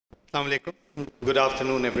Assalamu alaikum. Good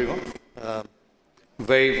afternoon, everyone.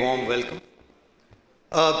 Very warm welcome.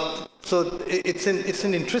 So it's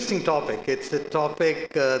an interesting topic. It's a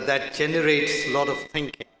topic that generates a lot of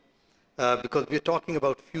thinking because we're talking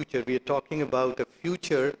about future. We're talking about a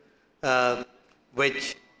future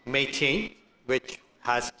which may change, which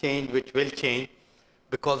has changed, which will change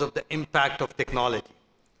because of the impact of technology.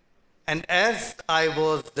 And as I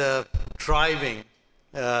was driving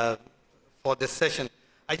for this session,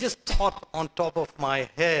 I just thought on top of my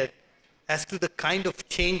head as to the kind of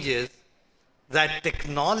changes that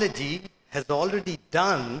technology has already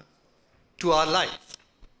done to our lives.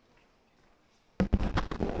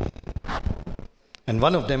 And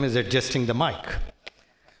one of them is adjusting the mic.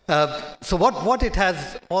 So what it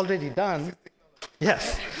has already done,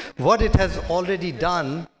 yes, what it has already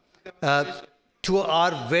done to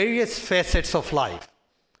our various facets of life.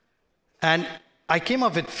 And I came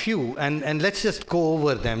up with few, and let's just go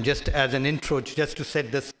over them just as an intro, just to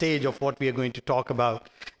set the stage of what we are going to talk about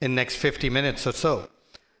in the next 50 minutes or so.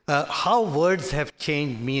 How words have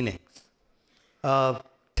changed meanings.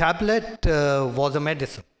 Tablet was a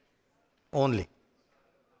medicine only,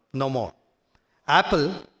 no more.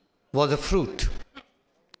 Apple was a fruit.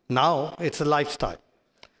 Now it's a lifestyle.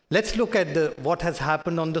 Let's look at what has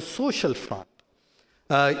happened on the social front.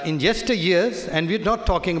 In yesteryears, and we're not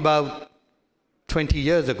talking about 20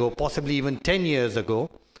 years ago, possibly even 10 years ago,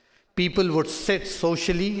 people would sit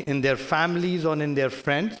socially in their families or in their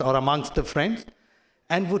friends or amongst the friends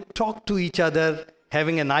and would talk to each other,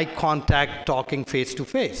 having an eye contact, talking face to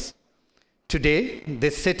face. Today, they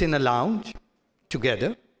sit in a lounge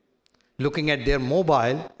together, looking at their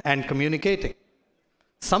mobile and communicating.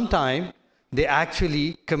 Sometimes they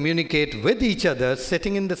actually communicate with each other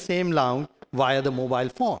sitting in the same lounge via the mobile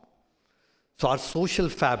phone. So our social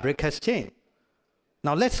fabric has changed.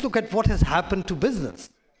 Now let's look at what has happened to business,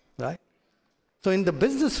 right? So in the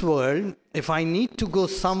business world, if I need to go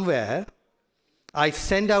somewhere, I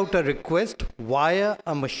send out a request via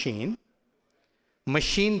a machine.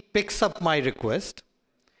 Machine picks up my request.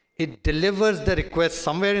 It delivers the request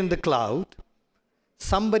somewhere in the cloud.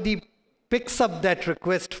 Somebody picks up that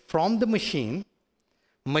request from the machine.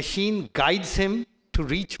 Machine guides him to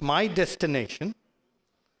reach my destination.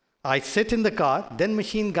 I sit in the car, then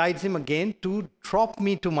machine guides him again to drop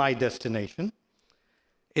me to my destination.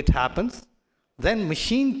 It happens. Then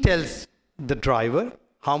machine tells the driver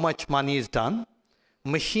how much money is done.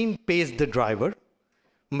 Machine pays the driver.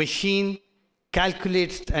 Machine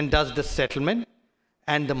calculates and does the settlement,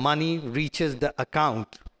 and the money reaches the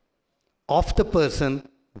account of the person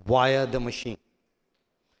via the machine.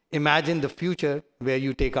 Imagine the future where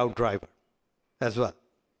you take out driver as well.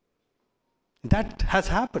 That has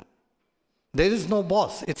happened. There is no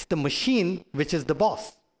boss. It's the machine which is the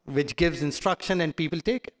boss, which gives instruction and people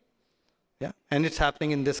take it. Yeah? And it's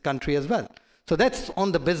happening in this country as well. So that's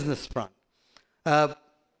on the business front.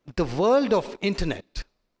 The world of internet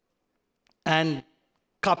and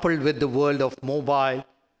coupled with the world of mobile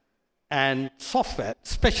and software,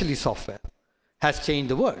 especially software, has changed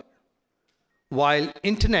the world. While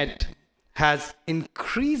internet has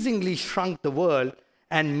increasingly shrunk the world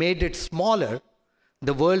and made it smaller,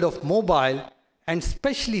 the world of mobile, and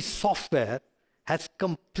especially software, has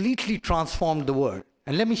completely transformed the world.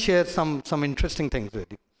 And let me share some interesting things with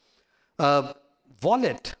you.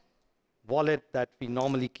 Wallet that we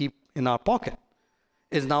normally keep in our pocket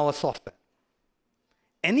is now a software.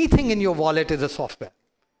 Anything in your wallet is a software.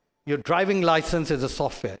 Your driving license is a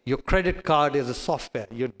software. Your credit card is a software.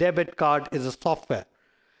 Your debit card is a software.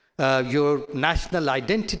 Your national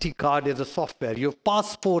identity card is a software. Your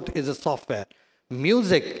passport is a software.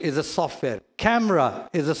 Music is a software. Camera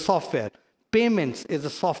is a software. Payments is a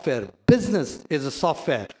software. Business is a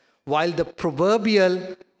software. While the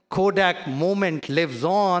proverbial Kodak moment lives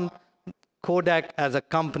on, Kodak as a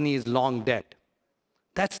company is long dead.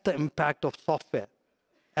 That's the impact of software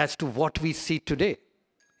as to what we see today.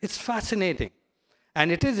 It's fascinating.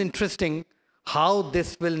 And it is interesting how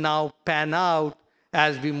this will now pan out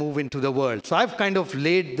as we move into the world. So I've kind of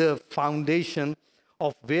laid the foundation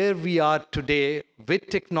of where we are today with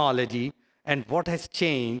technology and what has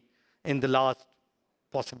changed in the last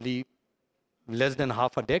possibly less than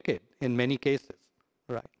half a decade in many cases,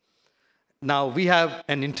 right? Now we have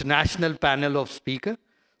an international panel of speakers.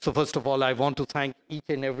 So first of all, I want to thank each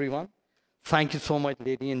and everyone. Thank you so much,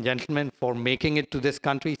 ladies and gentlemen, for making it to this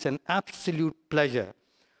country. It's an absolute pleasure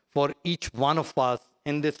for each one of us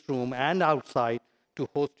in this room and outside to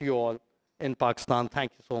host you all in Pakistan.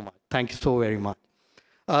 Thank you so much. Thank you so very much.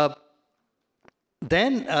 So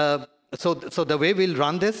the way we'll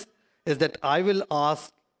run this is that I will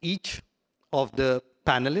ask each of the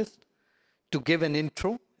panelists to give an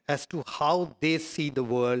intro as to how they see the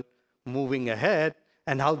world moving ahead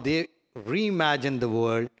and how they reimagine the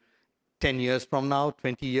world 10 years from now,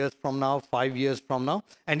 20 years from now, 5 years from now.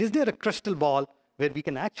 And is there a crystal ball where we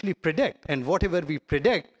can actually predict, and whatever we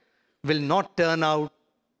predict will not turn out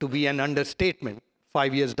to be an understatement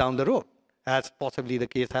 5 years down the road, as possibly the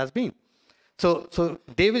case has been. So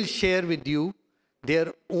they will share with you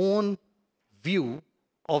their own view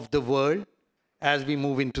of the world as we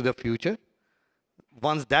move into the future.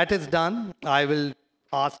 Once that is done, I will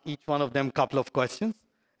ask each one of them a couple of questions.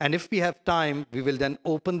 And if we have time, we will then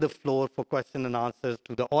open the floor for question and answers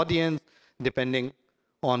to the audience, depending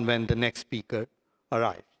on when the next speaker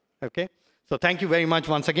arrives. Okay? So thank you very much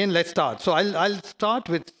once again. Let's start. So I'll start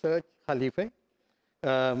with Sir Khalifa.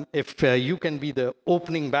 If you can be the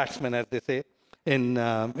opening batsman, as they say, in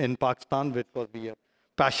Pakistan, because we are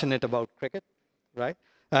passionate about cricket, right?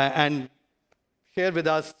 And share with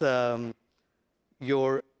us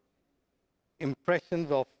your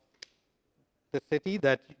impressions of the city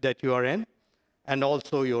that you are in, and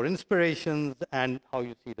also your inspirations and how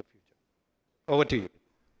you see the future. Over to you.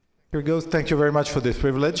 Here goes. Thank you very much for this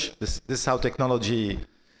privilege. This is how technology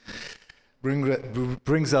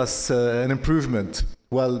brings us an improvement.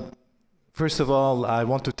 Well, first of all, I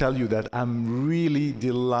want to tell you that I'm really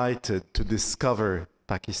delighted to discover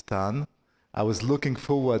Pakistan. I was looking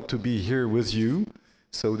forward to be here with you.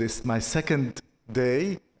 So this is my second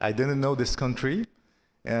day. I didn't know this country,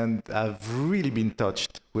 and I've really been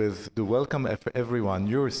touched with the welcome of everyone.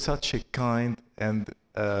 You're such a kind and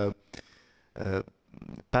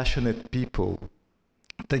passionate people.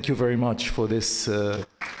 Thank you very much for this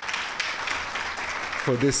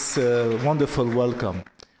wonderful welcome.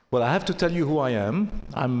 Well, I have to tell you who I am.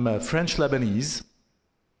 I'm French Lebanese.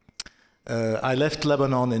 I left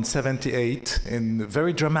Lebanon in '78 in a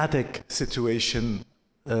very dramatic situation.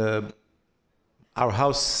 Our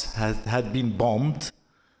house had been bombed,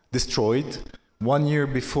 destroyed. 1 year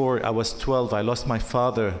before I was 12, I lost my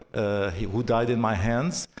father, who died in my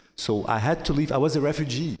hands. So I had to leave. I was a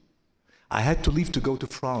refugee. I had to leave to go to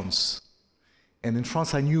France. And in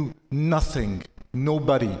France, I knew nothing,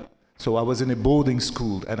 nobody. So I was in a boarding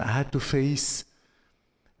school, and I had to face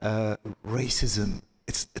racism.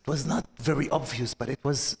 It was not very obvious, but it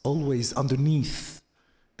was always underneath.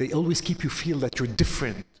 They always keep you feel that you're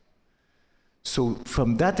different. So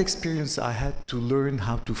from that experience, I had to learn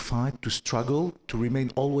how to fight, to struggle, to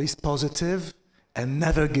remain always positive, and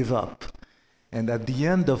never give up. And at the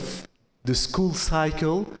end of the school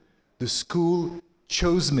cycle, the school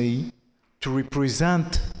chose me to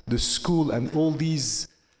represent the school, and all these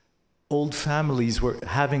old families were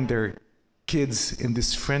having their kids in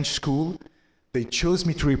this French school. They chose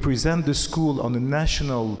me to represent the school on a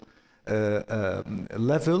national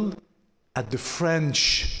level at the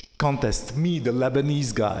French contest, me, the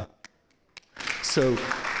Lebanese guy. So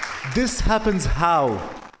this happens how?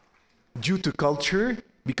 Due to culture,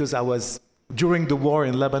 because I was, during the war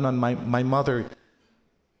in Lebanon, my mother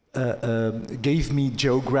gave me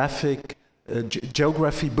geography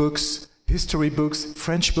books, history books,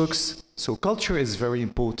 French books. So culture is very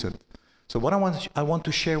important. So what I want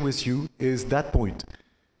to share with you is that point.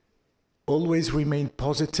 Always remain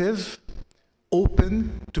positive,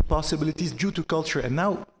 open to possibilities due to culture. And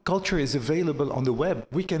now culture is available on the web.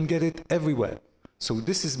 We can get it everywhere. So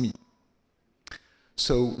this is me.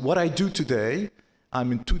 So what I do today,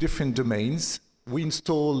 I'm in 2 different domains. We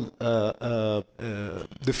install the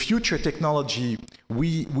future technology.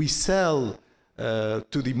 We sell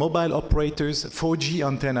to the mobile operators 4G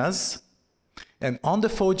antennas. And on the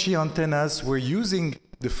 4G antennas, we're using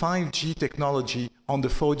the 5G technology on the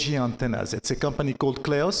 4G antennas. It's a company called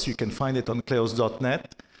Kleos. You can find it on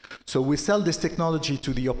kleos.net. So we sell this technology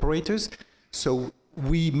to the operators. So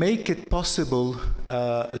we make it possible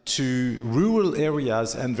to rural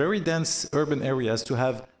areas and very dense urban areas to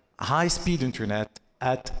have high-speed internet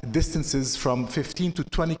at distances from 15 to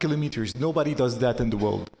 20 kilometers. Nobody does that in the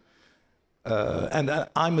world. And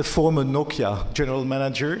I'm a former Nokia general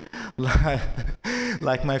manager,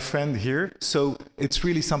 like my friend here. So it's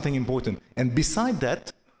really something important. And beside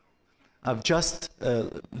that, I've just,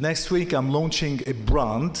 next week, I'm launching a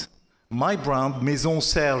brand, my brand, Maison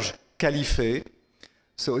Serge Qualifiée.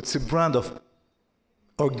 So it's a brand of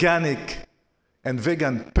organic and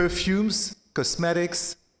vegan perfumes,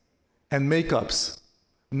 cosmetics, and makeups.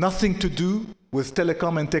 Nothing to do with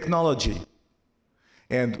telecom and technology.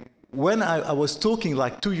 And when I was talking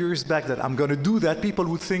like 2 years back that I'm going to do that, people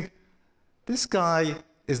would think, this guy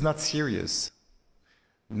is not serious.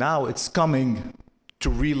 Now it's coming to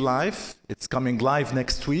real life. It's coming live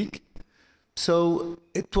next week. So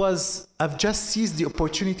I've just seized the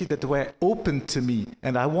opportunity that were open to me.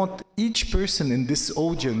 And I want each person in this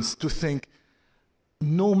audience to think,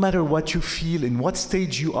 no matter what you feel, in what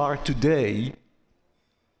stage you are today,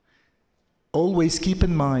 always keep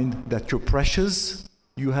in mind that you're precious,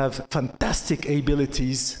 you have fantastic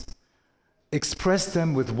abilities, express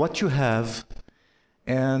them with what you have,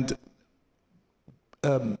 and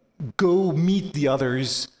go meet the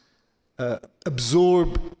others,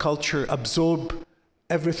 absorb culture, absorb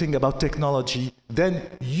everything about technology. Then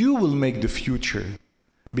you will make the future,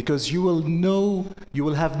 because you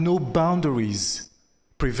will have no boundaries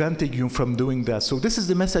preventing you from doing that. So this is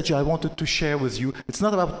the message I wanted to share with you. It's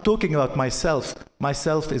not about talking about myself.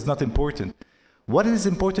 Myself is not important. What is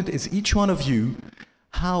important is each one of you,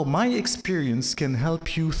 how my experience can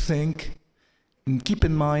help you think and keep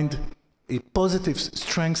in mind a positive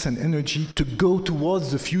strength and energy to go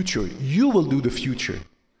towards the future. You will do the future.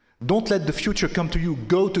 Don't let the future come to you.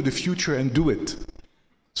 Go to the future and do it.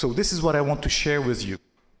 So this is what I want to share with you.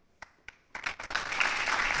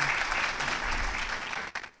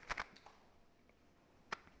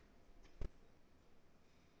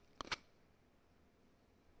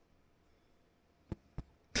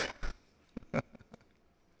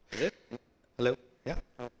 Hello? Yeah?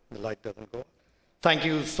 Oh, the light doesn't go. Thank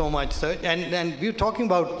you so much, sir. And we're talking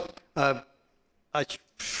about a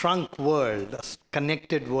shrunk world, a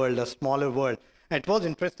connected world, a smaller world. And it was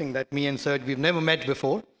interesting that me and Serge, we've never met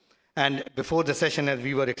before. And before the session, as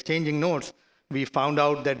we were exchanging notes, we found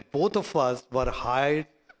out that both of us were hired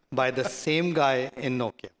by the same guy in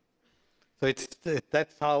Nokia. So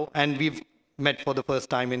that's how, and we've met for the first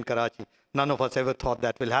time in Karachi. None of us ever thought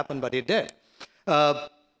that will happen, but it did.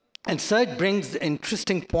 And Serge brings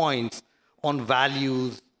interesting points on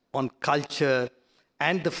values, on culture,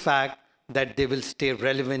 and the fact that they will stay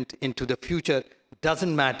relevant into the future.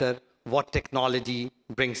 Doesn't matter what technology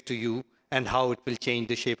brings to you and how it will change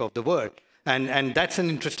the shape of the world. And that's an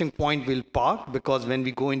interesting point we'll park, because when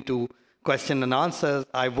we go into question and answers,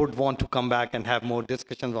 I would want to come back and have more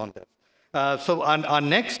discussions on this. So our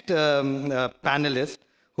next panelist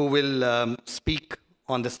who will speak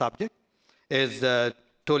on the subject is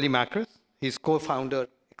Toli Makris. He's co-founder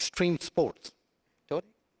Extreme Sports. Toli?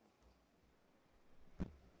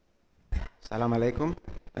 Assalamu alaikum.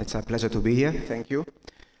 It's a pleasure to be here. Thank you.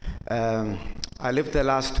 I lived the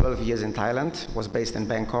last 12 years in Thailand, was based in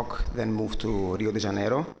Bangkok, then moved to Rio de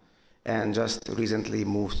Janeiro, and just recently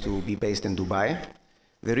moved to be based in Dubai.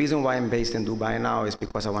 The reason why I'm based in Dubai now is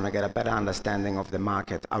because I want to get a better understanding of the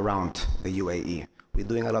market around the UAE. We're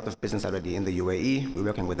doing a lot of business already in the UAE. We're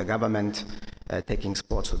working with the government, taking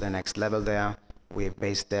sports to the next level there. We're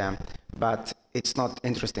based there. But it's not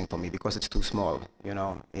interesting for me because it's too small. You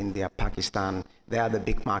know, India, Pakistan, they are the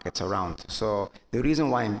big markets around. So the reason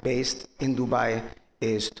why I'm based in Dubai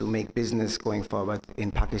is to make business going forward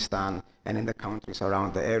in Pakistan and in the countries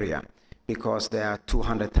around the area, because they are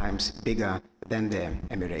 200 times bigger than the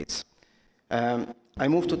Emirates. I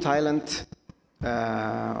moved to Thailand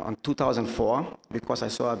on 2004 because I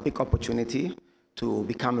saw a big opportunity to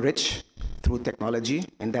become rich through technology.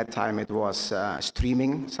 In that time it was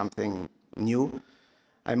streaming, something new.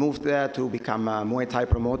 I moved there to become a Muay Thai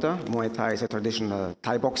promoter. Muay Thai is a traditional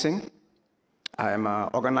Thai boxing. I'm an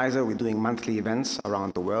organizer. We're doing monthly events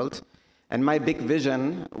around the world. And my big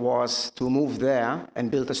vision was to move there and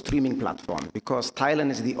build a streaming platform, because Thailand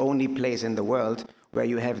is the only place in the world where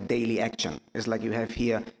you have daily action. It's like you have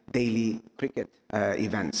here daily cricket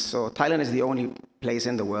events. So Thailand is the only place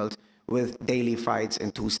in the world with daily fights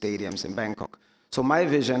in 2 stadiums in Bangkok. So my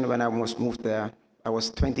vision when I was moved there, I was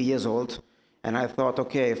 20 years old, and I thought,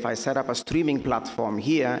 okay, if I set up a streaming platform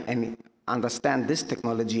here and understand this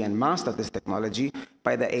technology and master this technology,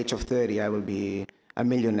 by the age of 30, I will be a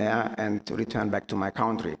millionaire and return back to my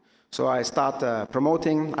country. So I start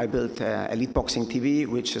promoting. I built Elite Boxing TV,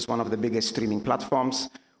 which is one of the biggest streaming platforms.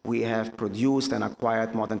 We have produced and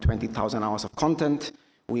acquired more than 20,000 hours of content.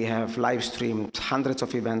 We have live streamed hundreds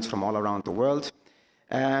of events from all around the world.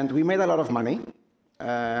 And we made a lot of money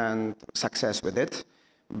and success with it.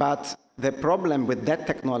 But the problem with that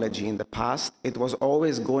technology in the past, it was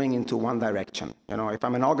always going into one direction. You know, if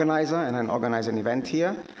I'm an organizer and I organize an event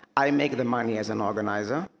here, I make the money as an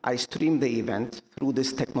organizer. I stream the event through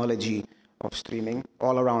this technology of streaming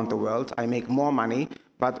all around the world. I make more money,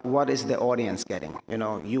 but what is the audience getting? You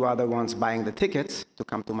know, you are the ones buying the tickets to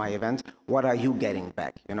come to my event. What are you getting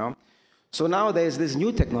back, you know? So now there's this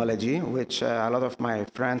new technology, which a lot of my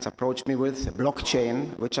friends approached me with,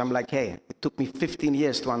 blockchain, which I'm like, hey, it took me 15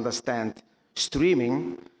 years to understand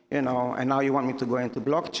streaming, you know, and now you want me to go into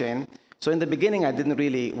blockchain. So in the beginning, I didn't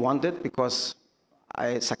really want it because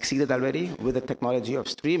I succeeded already with the technology of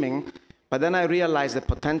streaming, but then I realized the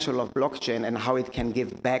potential of blockchain and how it can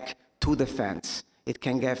give back to the fans. It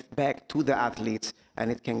can give back to the athletes,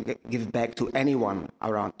 and it can give back to anyone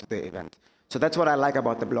around the event. So that's what I like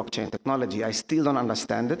about the blockchain technology. I still don't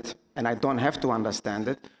understand it, and I don't have to understand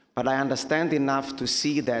it, but I understand enough to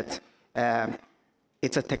see that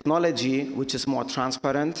it's a technology which is more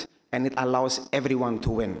transparent, and it allows everyone to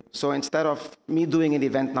win. So instead of me doing an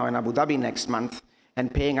event now in Abu Dhabi next month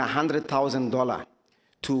and paying $100,000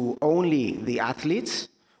 to only the athletes,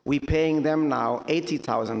 we're paying them now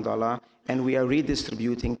 $80,000, and we are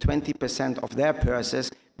redistributing 20% of their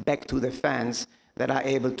purses back to the fans that are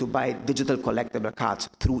able to buy digital collectible cards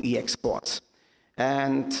through EX Sports.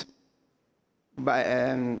 And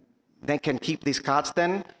they can keep these cards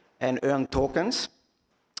then and earn tokens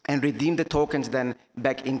and redeem the tokens then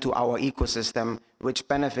back into our ecosystem, which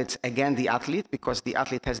benefits, again, the athlete, because the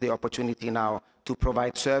athlete has the opportunity now to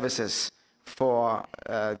provide services for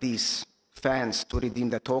these fans to redeem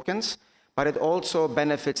their tokens. But it also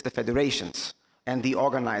benefits the federations and the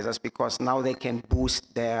organizers, because now they can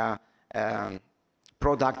boost their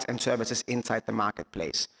products and services inside the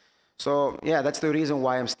marketplace. So yeah, that's the reason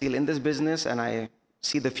why I'm still in this business, and I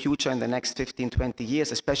see the future in the next 15, 20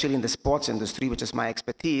 years, especially in the sports industry, which is my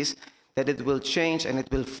expertise, that it will change and it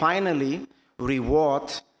will finally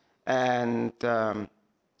reward and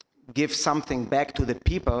give something back to the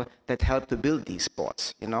people that help to build these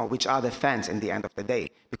sports, you know, which are the fans in the end of the day,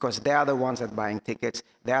 because they are the ones that are buying tickets,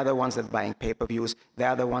 they are the ones that are buying pay-per-views, they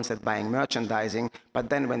are the ones that are buying merchandising. But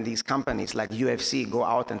then when these companies like UFC go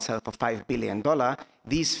out and sell for $5 billion,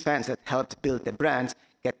 these fans that helped build the brands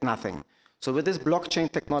get nothing. So with this blockchain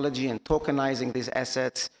technology and tokenizing these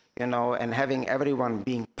assets, you know, and having everyone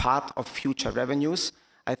being part of future revenues,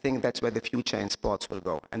 I think that's where the future in sports will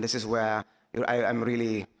go. And this is where I'm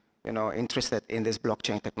really, you know, interested in this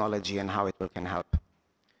blockchain technology and how it can help.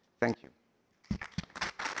 Thank you.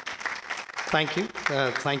 Thank you.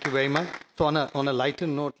 Thank you very much. So on a lighter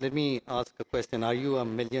note, let me ask a question. Are you a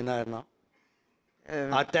millionaire now?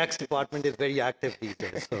 Our tax department is very active these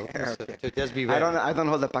days, so, Okay. so just be aware. I don't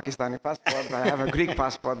hold a Pakistani passport, but I have a Greek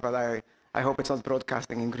passport, but I hope it's not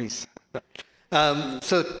broadcasting in Greece.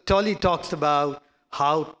 So Tolly talks about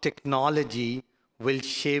how technology will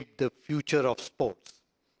shape the future of sports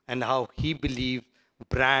and how he believes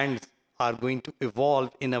brands are going to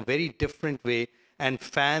evolve in a very different way, and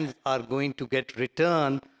fans are going to get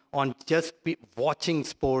return on just watching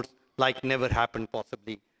sports like never happened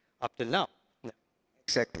possibly up till now.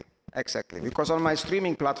 Exactly, exactly. Because on my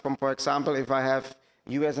streaming platform, for example, if I have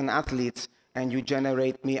you as an athlete and you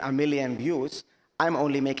generate me 1 million views, I'm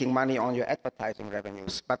only making money on your advertising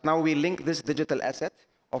revenues. But now we link this digital asset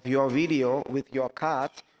of your video with your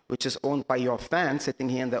card, which is owned by your fans sitting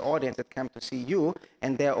here in the audience that come to see you,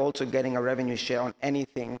 and they're also getting a revenue share on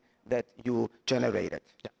anything that you generated.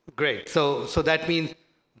 Yeah, great. So that means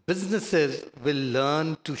businesses will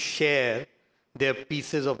learn to share their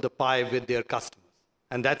pieces of the pie with their customers.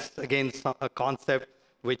 And that's, again, a concept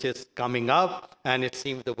which is coming up, and it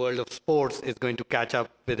seems the world of sports is going to catch up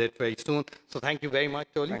with it very soon. So thank you very much,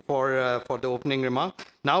 Tolly, for the opening remark.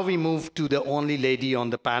 Now we move to the only lady on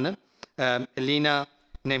the panel, Elena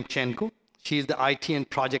Nemchenko. She's the IT and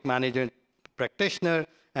project manager practitioner,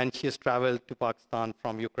 and she has traveled to Pakistan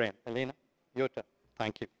from Ukraine. Elena, your turn.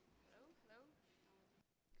 Thank you. Hello.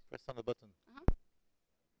 Press on the button.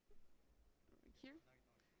 Here.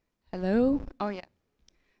 Hello. Oh, yeah.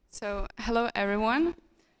 So, hello, everyone.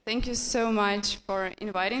 Thank you so much for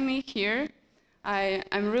inviting me here.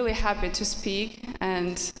 I'm really happy to speak,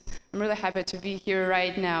 and I'm really happy to be here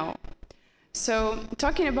right now. So,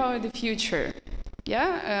 talking about the future,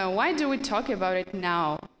 why do we talk about it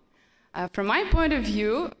now? From my point of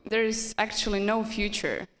view, there's actually no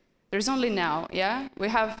future. There's only now, We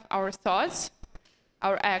have our thoughts,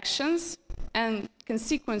 our actions, and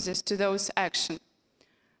consequences to those actions.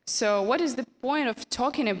 So what is the point of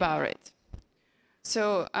talking about it?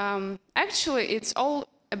 So actually, it's all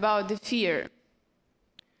about the fear.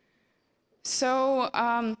 So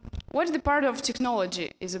what the part of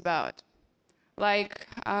technology is about? Like,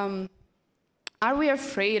 are we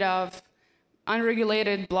afraid of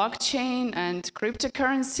unregulated blockchain and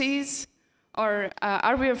cryptocurrencies? Or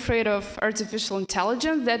are we afraid of artificial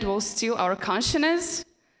intelligence that will steal our consciousness?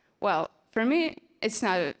 Well, for me, it's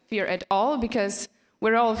not a fear at all, because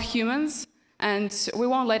we're all humans, and we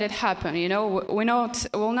won't let it happen, you know?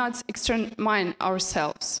 We'll not exterminate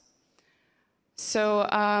ourselves. So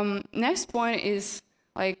next point is,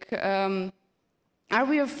 like, are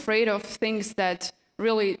we afraid of things that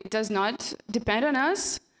really does not depend on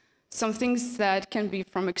us? Some things that can be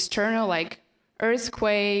from external, like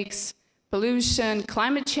earthquakes, pollution,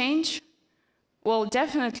 climate change? Well,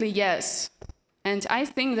 definitely yes. And I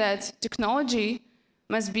think that technology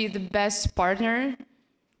must be the best partner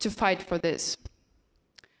to fight for this.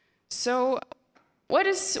 So what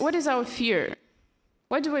is our fear?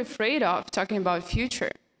 What are we afraid of talking about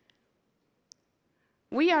future?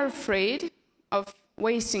 We are afraid of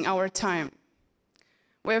wasting our time.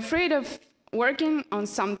 We're afraid of working on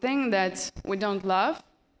something that we don't love.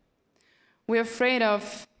 We're afraid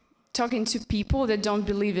of talking to people that don't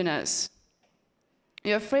believe in us.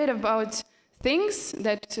 We're afraid about things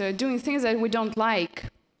that, doing things that we don't like.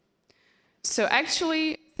 So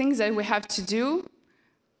actually, things that we have to do,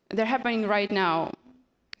 they're happening right now.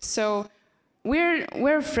 So we're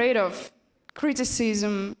afraid of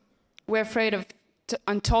criticism, we're afraid of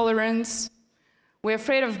intolerance, we're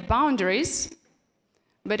afraid of boundaries,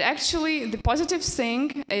 but actually the positive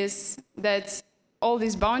thing is that all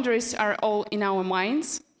these boundaries are all in our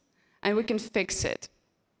minds and we can fix it.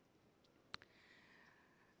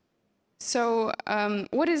 So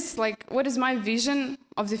what is my vision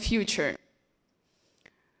of the future?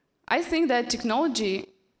 I think that technology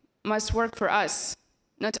must work for us,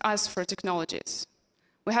 not us for technologies.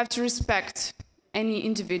 We have to respect any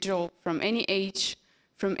individual from any age,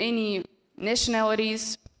 from any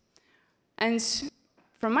nationalities. And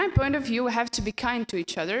from my point of view, we have to be kind to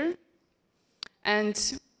each other.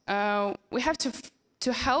 And we have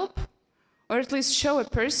to help, or at least show a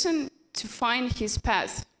person to find his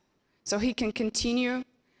path, so he can continue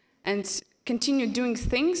doing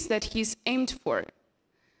things that he's aimed for.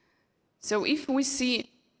 So if we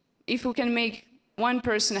can make one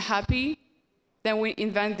person happy, then we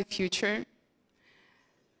invent the future.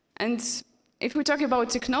 And if we talk about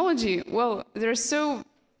technology, well, there are so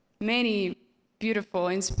many beautiful,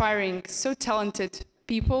 inspiring, so talented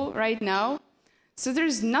people right now. So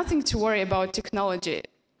there's nothing to worry about technology.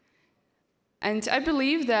 And I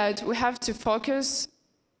believe that we have to focus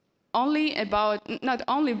not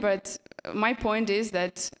only, but my point is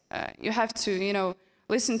that you have to,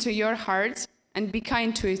 listen to your heart and be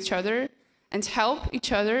kind to each other and help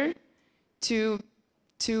each other to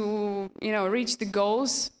reach the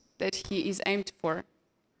goals that he is aimed for.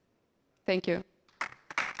 Thank you.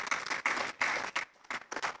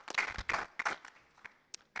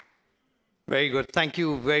 Very good. Thank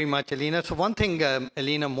you very much, Alina. So one thing,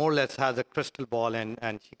 Alina more or less has a crystal ball,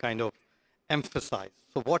 and she kind of emphasized.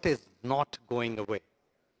 So what is not going away?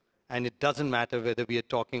 And it doesn't matter whether we are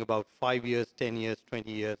talking about 5 years, 10 years, 20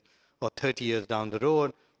 years, or 30 years down the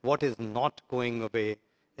road. What is not going away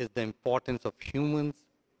is the importance of humans,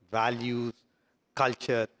 values,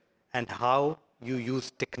 culture, and how you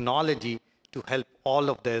use technology to help all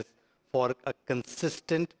of this for a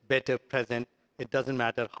consistent, better present. It doesn't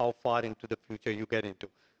matter how far into the future you get into.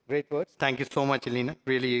 Great words. Thank you so much, Alina.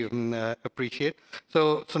 Really appreciate.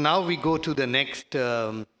 So now we go to the next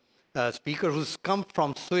speaker, who's come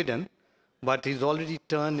from Sweden, but he's already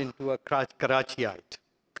turned into a Karachiite,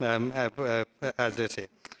 as they say.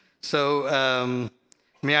 So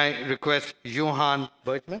may I request Johan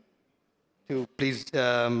Bergman to please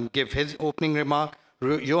give his opening remark.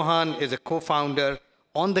 Johan is a co-founder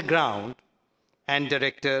on the ground and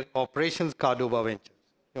director, Operations Cardova Ventures.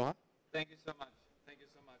 Johan? Thank you so much. Thank you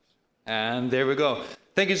so much. And there we go.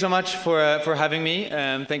 Thank you so much for having me.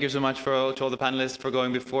 Thank you so much to all the panelists for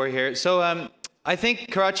going before here. So I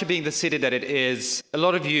think Karachi being the city that it is, a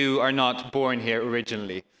lot of you are not born here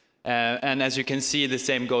originally. And as you can see, the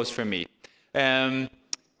same goes for me.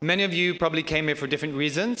 Many of you probably came here for different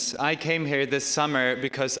reasons. I came here this summer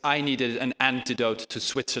because I needed an antidote to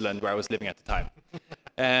Switzerland, where I was living at the time.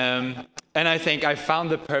 And I think I found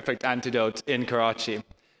the perfect antidote in Karachi.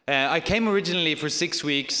 I came originally for 6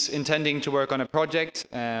 weeks, intending to work on a project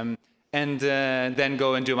and then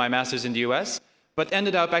go and do my master's in the US, but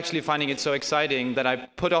ended up actually finding it so exciting that I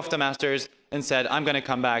put off the master's and said, I'm going to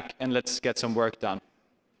come back and let's get some work done.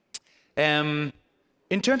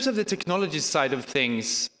 In terms of the technology side of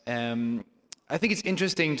things, I think it's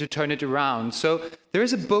interesting to turn it around. So there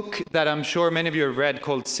is a book that I'm sure many of you have read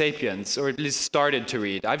called Sapiens, or at least started to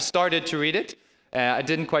read. I've started to read it. I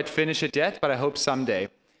didn't quite finish it yet, but I hope someday.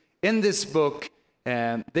 In this book,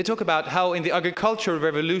 they talk about how in the agricultural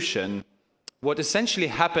revolution, what essentially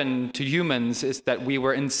happened to humans is that we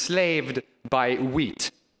were enslaved by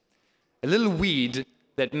wheat. A little weed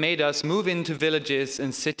that made us move into villages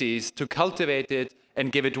and cities to cultivate it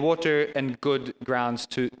and give it water and good grounds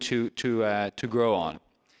to grow on.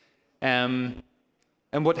 And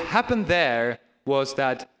what happened there was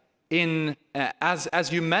that as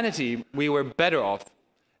humanity, we were better off,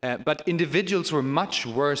 but individuals were much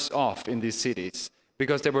worse off in these cities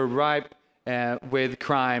because they were ripe with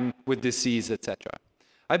crime, with disease, etc.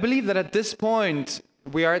 I believe that at this point,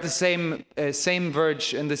 we are at the same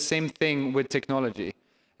verge and the same thing with technology.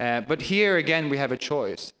 But here, again, we have a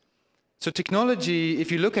choice. So technology,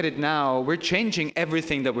 if you look at it now, we're changing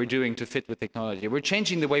everything that we're doing to fit with technology. We're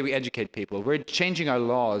changing the way we educate people. We're changing our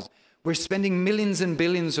laws. We're spending millions and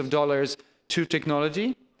billions of dollars to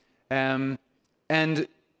technology. And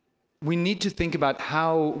we need to think about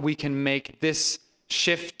how we can make this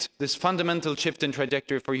shift, this fundamental shift in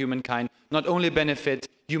trajectory for humankind, not only benefit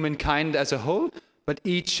humankind as a whole, but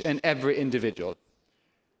each and every individual.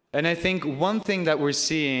 And I think one thing that we're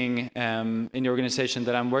seeing in the organization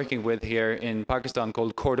that I'm working with here in Pakistan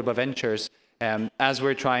called Cordoba Ventures, as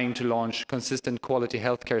we're trying to launch consistent quality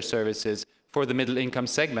healthcare services for the middle income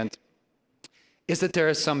segment, is that there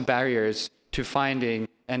are some barriers to finding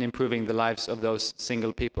and improving the lives of those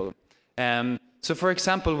single people. So for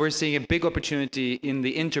example, we're seeing a big opportunity in the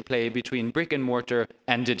interplay between brick and mortar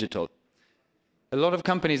and digital. A lot of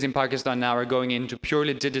companies in Pakistan now are going into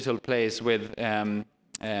purely digital plays with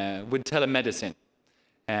telemedicine.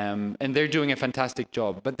 And they're doing a fantastic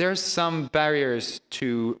job. But there are some barriers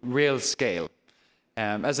to real scale.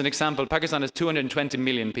 As an example, Pakistan has 220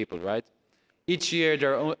 million people, right? Each year,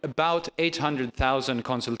 there are about 800,000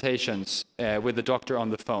 consultations with the doctor on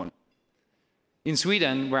the phone. In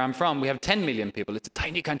Sweden, where I'm from, we have 10 million people. It's a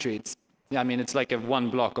tiny country. It's like one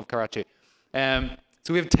block of Karachi.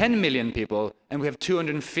 So we have 10 million people, and we have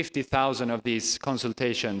 250,000 of these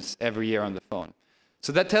consultations every year on the phone.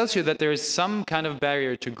 So that tells you that there is some kind of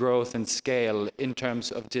barrier to growth and scale in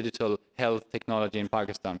terms of digital health technology in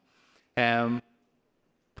Pakistan.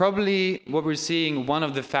 Probably what we're seeing, one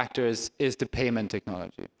of the factors is the payment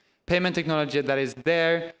technology. Payment technology that is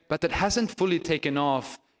there, but that hasn't fully taken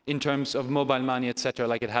off in terms of mobile money, etc.,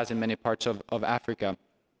 like it has in many parts of Africa.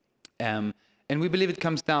 And we believe it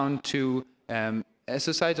comes down to a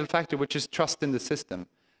societal factor, which is trust in the system.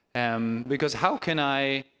 Because how can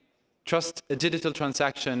I trust a digital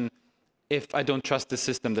transaction if I don't trust the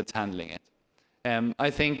system that's handling it? I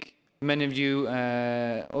think many of you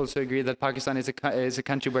also agree that Pakistan is a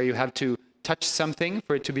country where you have to touch something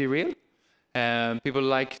for it to be real. People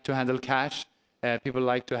like to handle cash. People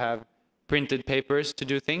like to have printed papers to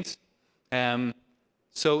do things.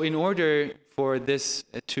 So in order for this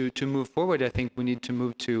to move forward, I think we need to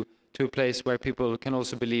move to a place where people can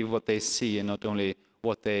also believe what they see and not only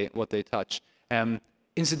what they touch.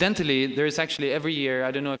 Incidentally, there is actually every year,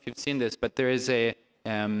 I don't know if you've seen this, but there is a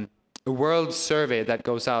world survey that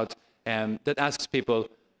goes out that asks people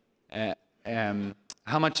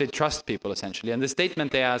how much they trust people, essentially. And the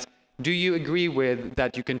statement they ask, do you agree with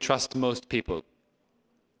that you can trust most people?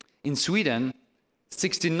 In Sweden,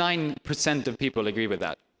 69% of people agree with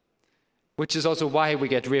that, which is also why we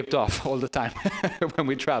get ripped off all the time when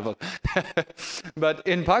we travel. But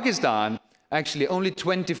in Pakistan, actually only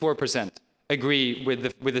 24% agree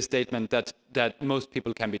with the statement that most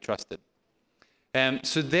people can be trusted.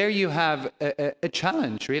 So there you have a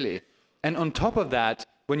challenge, really. And on top of that,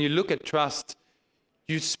 when you look at trust,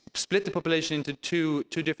 you split the population into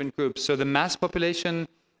two different groups. So the mass population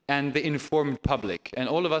and the informed public. And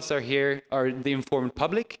all of us are the informed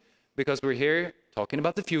public because we're here talking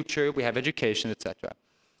about the future, we have education, etc.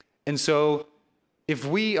 And so if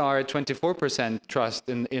we are at 24% trust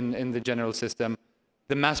in the general system,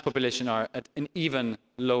 the mass population are at an even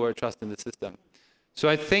lower trust in the system. So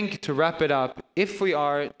I think, to wrap it up, if we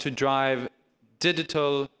are to drive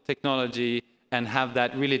digital technology and have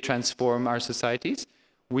that really transform our societies,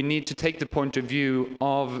 we need to take the point of view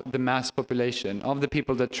of the mass population, of the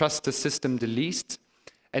people that trust the system the least,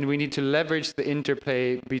 and we need to leverage the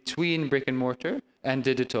interplay between brick and mortar and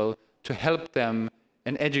digital to help them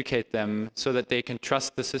and educate them so that they can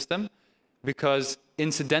trust the system, because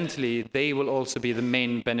incidentally, they will also be the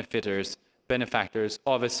main benefactors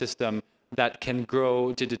of a system that can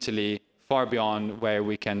grow digitally far beyond where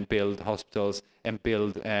we can build hospitals and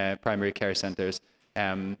build primary care centers.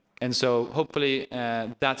 And so hopefully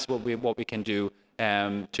that's what we can do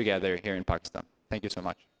together here in Pakistan. Thank you so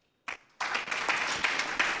much.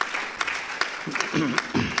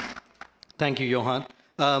 Thank you, Johan.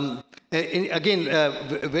 Again,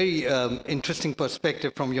 very interesting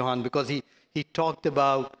perspective from Johan, because he talked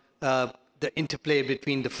about the interplay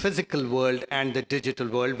between the physical world and the digital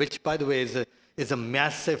world, which, by the way, is a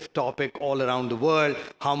massive topic all around the world.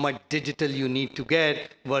 How much digital you need to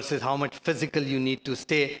get versus how much physical you need to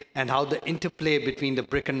stay, and how the interplay between the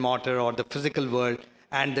brick and mortar or the physical world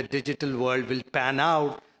and the digital world will pan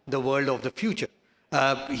out the world of the future.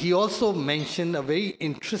 He also mentioned a very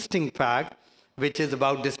interesting fact, which is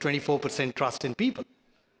about this 24% trust in people.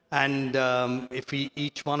 And if we,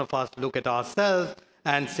 each one of us, look at ourselves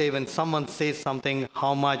and say, when someone says something,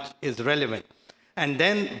 how much is relevant? And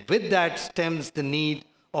then with that stems the need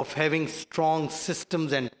of having strong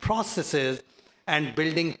systems and processes and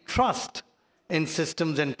building trust in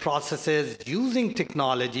systems and processes using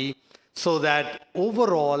technology, so that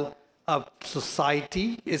overall a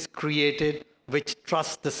society is created which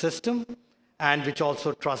trusts the system and which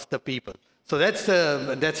also trusts the people. So that's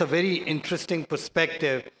a very interesting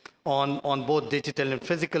perspective on both digital and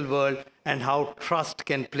physical world, and how trust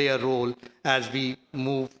can play a role as we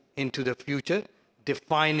move into the future,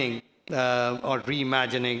 defining or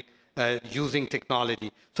reimagining using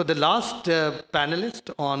technology. So the last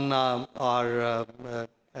panelist on our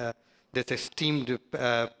this esteemed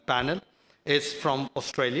panel is from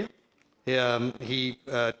Australia. He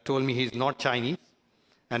told me he's not Chinese,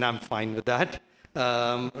 and I'm fine with that.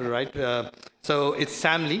 So it's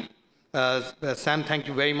Sam Lee. Sam, thank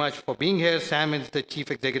you very much for being here. Sam is the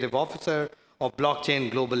Chief Executive Officer of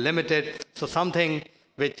Blockchain Global Limited. So something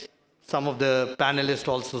which some of the panelists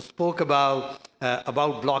also spoke about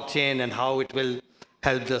blockchain and how it will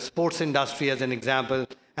help the sports industry as an example.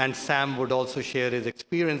 And Sam would also share his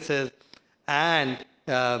experiences and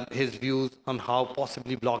his views on how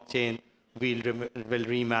possibly blockchain will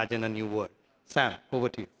reimagine a new world. Sam, over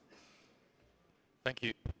to you. Thank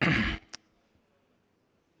you.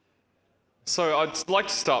 So I'd like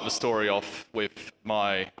to start the story off with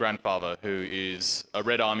my grandfather, who is a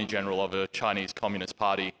Red Army general of a Chinese Communist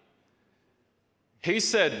Party. He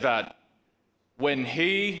said that when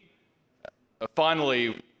he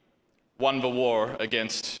finally won the war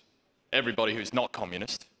against everybody who's not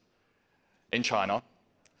communist in China,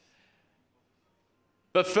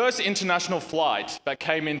 the first international flight that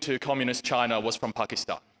came into communist China was from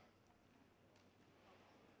Pakistan.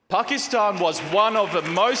 Pakistan was one of the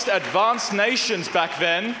most advanced nations back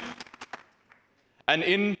then, and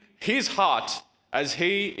in his heart, as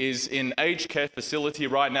he is in aged care facility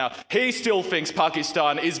right now, he still thinks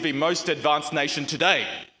Pakistan is the most advanced nation today.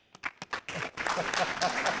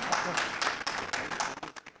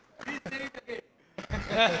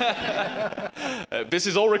 This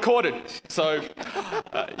is all recorded, so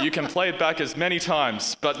you can play it back as many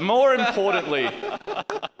times. But more importantly,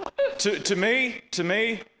 to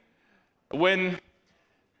me, when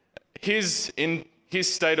he's in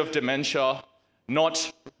his state of dementia, not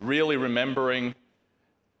really remembering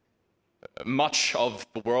much of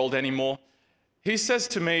the world anymore, he says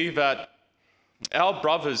to me that our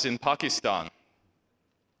brothers in Pakistan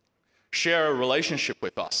share a relationship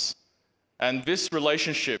with us, and this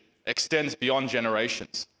relationship extends beyond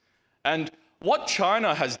generations. And what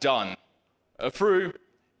China has done through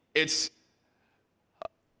its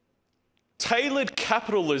tailored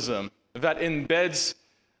capitalism that embeds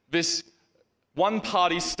this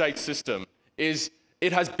one-party state system is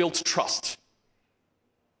it has built trust.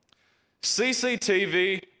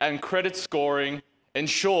 CCTV and credit scoring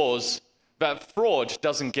ensures that fraud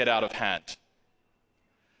doesn't get out of hand.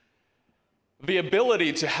 The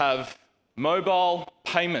ability to have mobile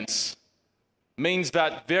payments means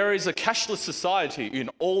that there is a cashless society in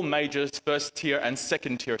all major first-tier and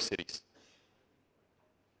second-tier cities.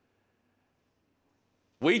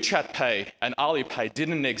 WeChat Pay and Alipay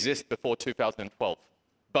didn't exist before 2012,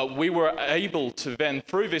 but we were able to then,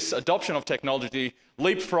 through this adoption of technology,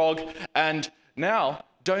 leapfrog, and now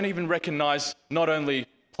don't even recognize not only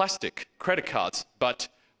plastic credit cards, but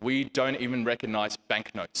we don't even recognize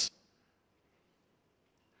banknotes.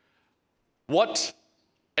 What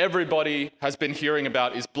everybody has been hearing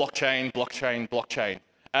about is blockchain, blockchain, blockchain.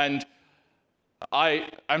 And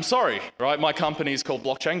I'm sorry, right? My company is called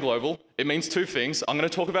Blockchain Global. It means two things. I'm going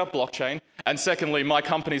to talk about blockchain. And secondly, my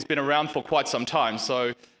company's been around for quite some time,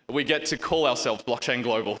 so we get to call ourselves Blockchain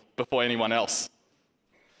Global before anyone else.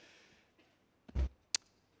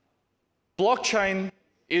 Blockchain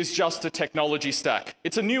is just a technology stack.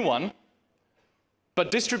 It's a new one, but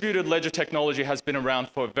distributed ledger technology has been around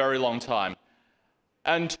for a very long time.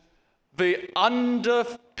 And the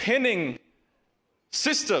underpinning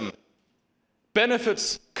system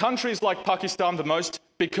benefits countries like Pakistan the most,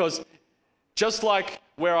 because just like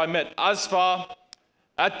where I met Asfar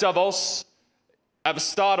at Davos at the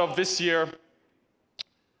start of this year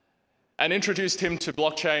and introduced him to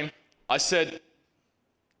blockchain, I said,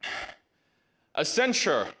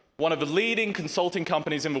 Accenture, one of the leading consulting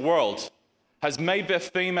companies in the world, has made their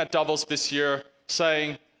theme at Davos this year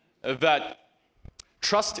saying that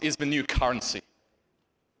trust is the new currency.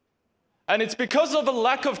 And it's because of a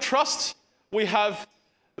lack of trust we have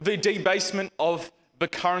the debasement of the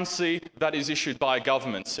currency that is issued by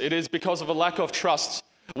governments. It is because of a lack of trust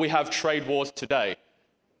we have trade wars today.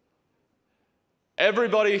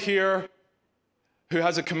 everybody here who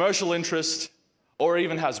has a commercial interest or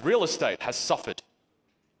even has real estate has suffered.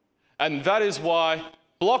 And that is why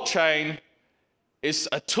blockchain is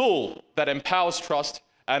a tool that empowers trust,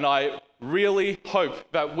 and I really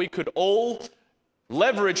hope that we could all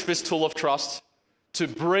leverage this tool of trust to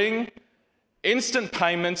bring instant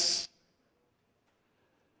payments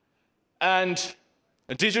and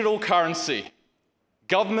a digital currency,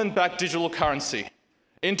 government-backed digital currency,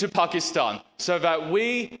 into Pakistan so that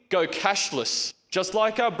we go cashless, just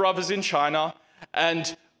like our brothers in China,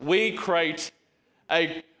 and we create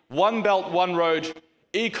a One Belt, One Road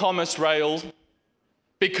e-commerce rail,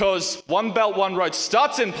 because One Belt, One Road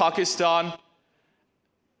starts in Pakistan,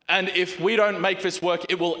 and if we don't make this work,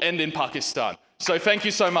 it will end in Pakistan. So thank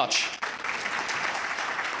you so much.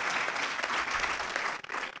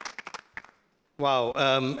 Wow,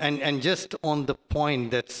 and just on the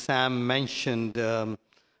point that Sam mentioned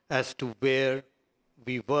as to where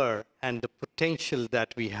we were and the potential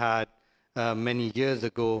that we had many years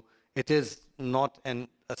ago, it is not a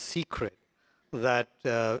secret that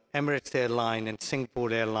Emirates Airline and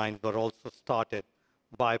Singapore Airlines were also started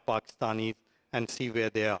by Pakistanis, and see where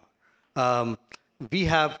they are. We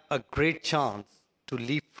have a great chance to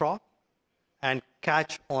leapfrog and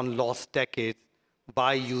catch on lost decades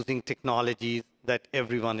by using technologies that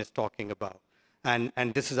everyone is talking about. And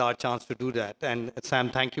this is our chance to do that. And Sam,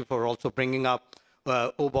 thank you for also bringing up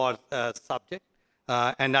Obar's subject.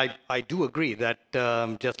 And I do agree that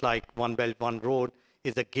just like One Belt, One Road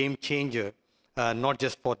is a game changer, not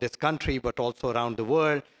just for this country, but also around the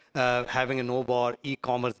world. Having an Obar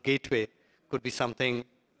e-commerce gateway could be something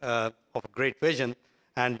of a great vision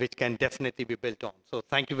and which can definitely be built on. So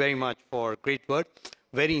thank you very much for great words,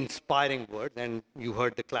 very inspiring words, and you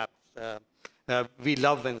heard the claps. We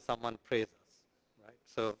love when someone praises us, right?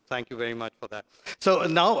 So thank you very much for that. So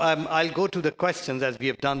now I'll go to the questions as we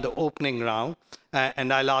have done the opening round,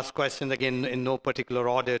 and I'll ask questions again in no particular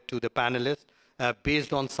order to the panelists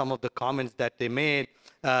based on some of the comments that they made,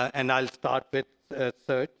 and I'll start with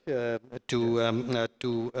Serge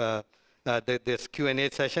this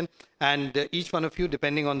Q&A session. And each one of you,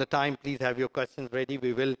 depending on the time, please have your questions ready.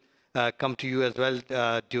 We will come to you as well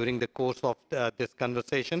during the course of this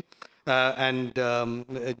conversation.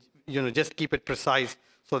 Just keep it precise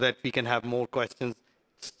so that we can have more questions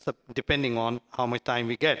depending on how much time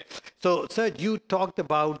we get. So, Serge, you talked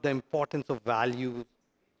about the importance of values,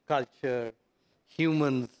 culture,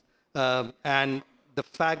 humans, and the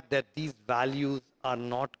fact that these values are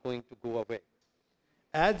not going to go away.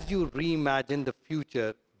 As you reimagine the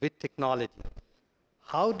future with technology,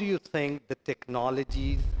 how do you think the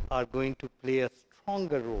technologies are going to play a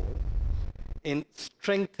stronger role in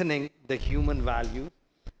strengthening the human values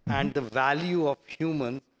and the value of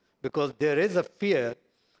humans? Because there is a fear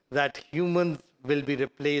that humans will be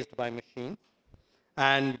replaced by machines.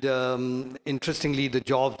 And interestingly, the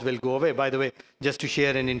jobs will go away. By the way, just to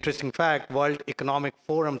share an interesting fact, World Economic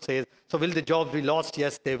Forum says, so will the jobs be lost?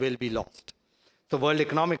 Yes, they will be lost. So World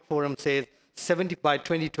Economic Forum says by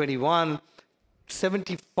 2021,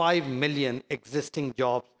 75 million existing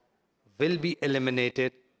jobs will be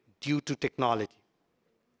eliminated due to technology.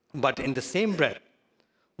 But in the same breath,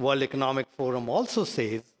 World Economic Forum also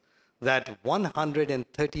says that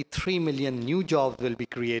 133 million new jobs will be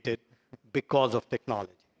created because of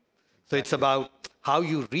technology. So it's about how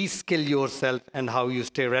you reskill yourself and how you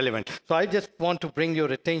stay relevant. So I just want to bring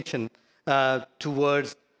your attention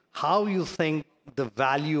towards how you think the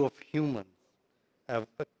value of humans,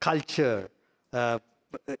 culture,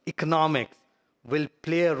 economics will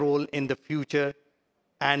play a role in the future,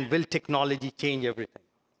 and will technology change everything?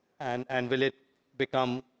 And will it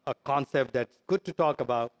become a concept that's good to talk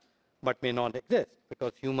about, but may not exist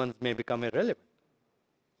because humans may become irrelevant?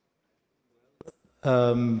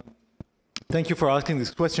 Thank you for asking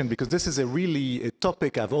this question, because this is a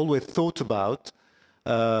topic I've always thought about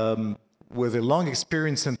with a long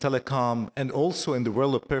experience in telecom and also in the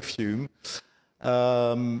world of perfume.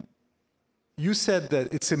 You said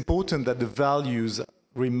that it's important that the values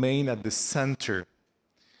remain at the center.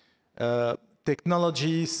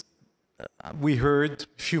 Technologies, we heard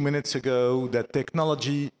a few minutes ago that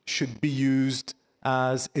technology should be used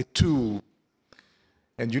as a tool.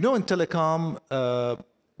 And you know, in telecom,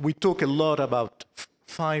 we talk a lot about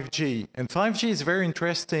 5G. And 5G is very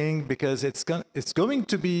interesting because it's going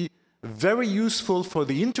to be very useful for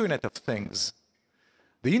the Internet of Things.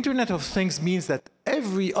 The Internet of Things means that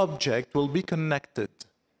every object will be connected,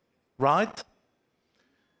 right?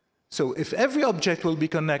 So if every object will be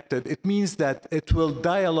connected, it means that it will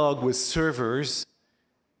dialogue with servers,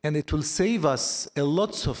 and it will save us a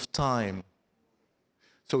lot of time.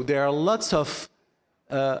 So there are lots of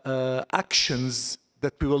actions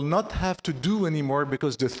that we will not have to do anymore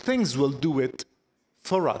because the things will do it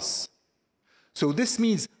for us. So this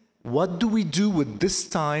means, what do we do with this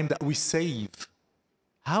time that we save?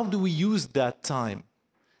 How do we use that time?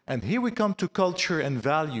 And here we come to culture and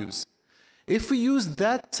values. If we use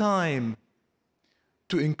that time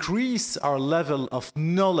to increase our level of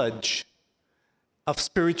knowledge, of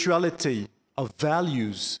spirituality, of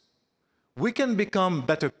values, we can become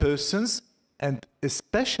better persons, and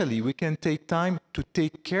especially we can take time to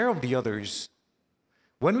take care of the others.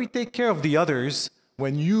 When we take care of the others,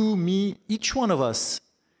 when you, me, each one of us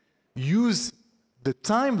use the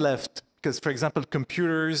time left, because for example,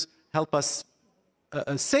 computers help us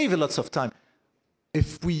save lots of time.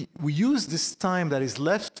 If we use this time that is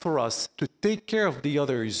left for us to take care of the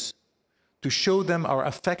others, to show them our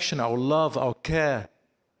affection, our love, our care,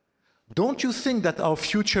 don't you think that our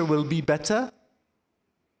future will be better?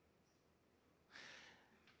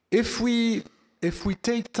 If we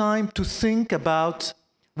take time to think about,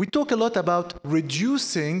 we talk a lot about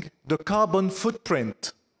reducing the carbon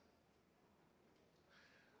footprint.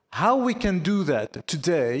 How we can do that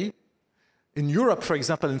today, in Europe, for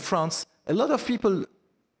example, in France, a lot of people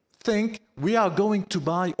think we are going to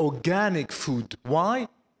buy organic food. Why?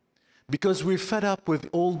 Because we're fed up with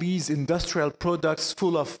all these industrial products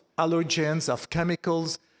full of allergens, of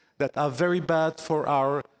chemicals that are very bad for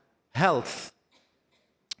our health.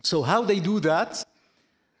 So how they do that?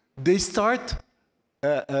 They start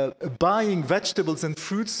buying vegetables and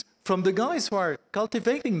fruits from the guys who are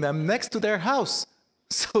cultivating them next to their house.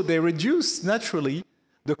 So they reduce, naturally,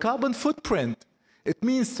 the carbon footprint. It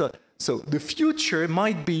means, so the future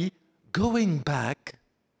might be going back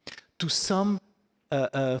to some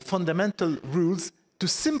fundamental rules to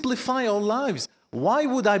simplify our lives. Why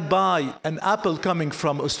would I buy an apple coming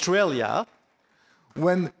from Australia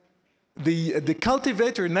when the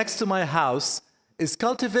cultivator next to my house is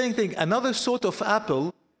cultivating another sort of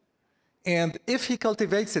apple, and if he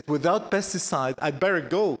cultivates it without pesticide, I'd better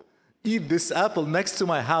go eat this apple next to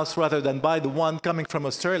my house rather than buy the one coming from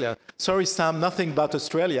Australia. Sorry, Sam, nothing about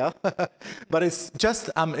Australia, but it's just,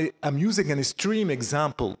 I'm using an extreme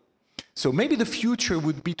example. So maybe the future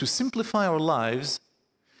would be to simplify our lives,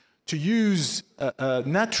 to use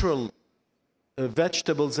natural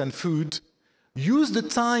vegetables and food, use the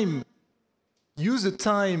time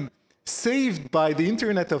saved by the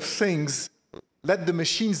Internet of Things, let the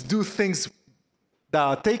machines do things that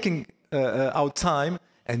are taking our time,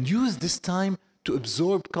 and use this time to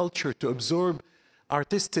absorb culture, to absorb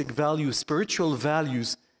artistic values, spiritual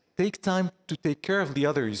values. Take time to take care of the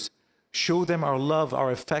others, show them our love,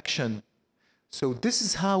 our affection. So this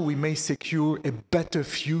is how we may secure a better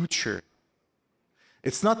future.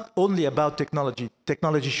 It's not only about technology.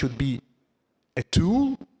 Technology should be a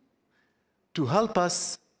tool to help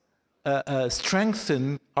us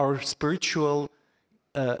strengthen our spiritual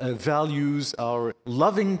values, our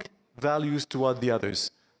loving values toward the others.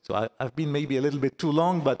 So I've been maybe a little bit too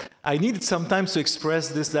long, but I needed some time to express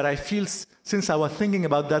this, that I feel since I was thinking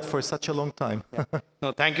about that for such a long time. Yeah.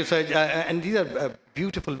 No, thank you, sir. And these are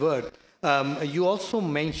beautiful words. You also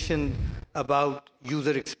mentioned about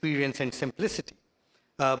user experience and simplicity.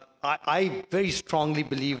 I very strongly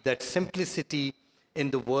believe that simplicity in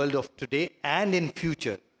the world of today and in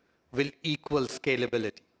future will equal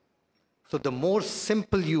scalability. So the more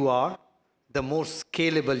simple you are, the more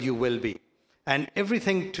scalable you will be. And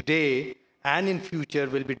everything today and in future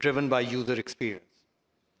will be driven by user experience.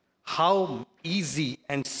 How easy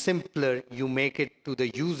and simpler you make it to the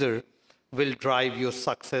user will drive your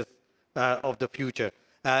success of the future.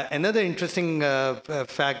 Another interesting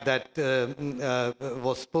fact that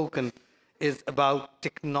was spoken is about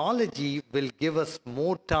technology will give us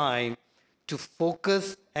more time to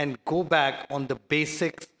focus and go back on the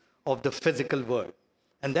basics of the physical world.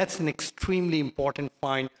 And that's an extremely important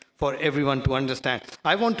point for everyone to understand.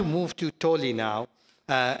 I want to move to Toli now.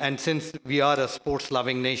 And since we are a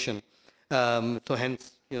sports-loving nation, so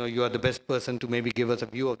hence, you are the best person to maybe give us a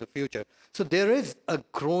view of the future. So there is a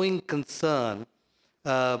growing concern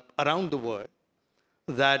around the world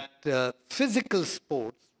that physical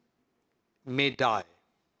sports may die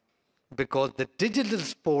because the digital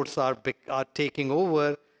sports are taking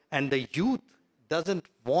over, and the youth doesn't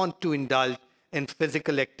want to indulge in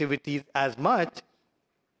physical activities as much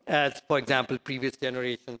as, for example, previous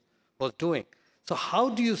generations was doing. So how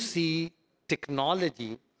do you see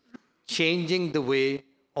technology changing the way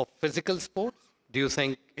of physical sports? Do you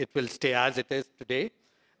think it will stay as it is today?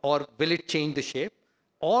 Or will it change the shape?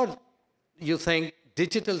 Or you think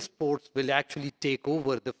digital sports will actually take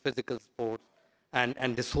over the physical sports,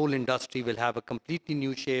 and this whole industry will have a completely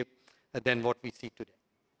new shape than what we see today?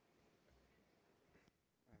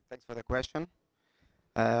 Thanks for the question.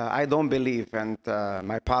 I don't believe, and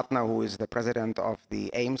my partner, who is the president of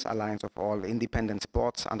the AIMS, Alliance of All Independent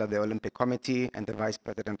Sports under the Olympic Committee, and the vice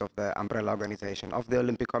president of the umbrella organization of the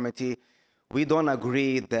Olympic Committee, we don't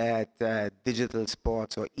agree that digital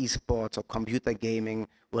sports or esports or computer gaming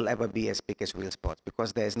will ever be as big as real sports,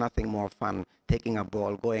 because there's nothing more fun taking a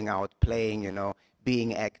ball, going out, playing, you know,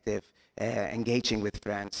 being active, engaging with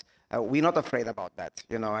friends. We're not afraid about that,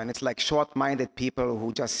 you know, and it's like short-minded people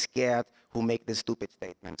who just scared who make these stupid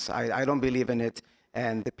statements. I don't believe in it,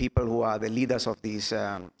 and the people who are the leaders of these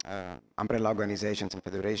umbrella organizations and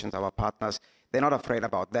federations, our partners, they're not afraid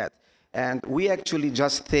about that. And we actually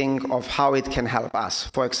just think of how it can help us.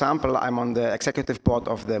 For example, I'm on the executive board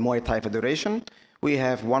of the Muay Thai Federation. We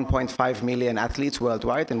have 1.5 million athletes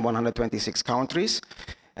worldwide in 126 countries.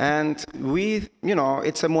 And we, you know,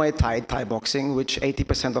 it's a Muay Thai, Thai boxing, which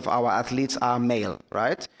 80% of our athletes are male,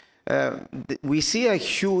 right? We see a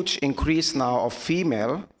huge increase now of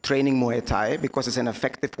female training Muay Thai because it's an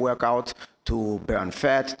effective workout to burn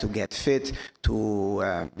fat, to get fit,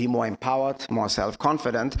 to be more empowered, more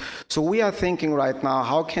self-confident. So we are thinking right now,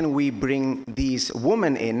 how can we bring these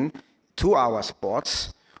women in to our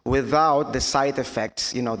sports without the side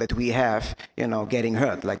effects, you know, that we have, you know, getting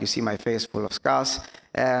hurt. Like you see my face full of scars.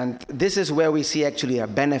 And this is where we see actually a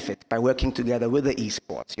benefit by working together with the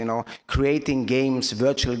esports, you know, creating games,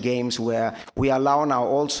 virtual games, where we allow now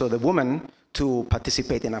also the woman to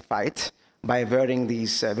participate in a fight by wearing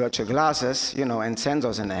these virtual glasses, you know, and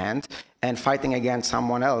sensors in the hand, and fighting against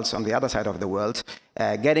someone else on the other side of the world,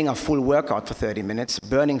 getting a full workout for 30 minutes,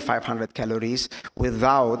 burning 500 calories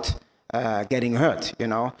without getting hurt, you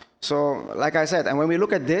know. So, like I said, and when we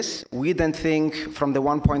look at this, we then think from the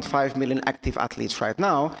 1.5 million active athletes right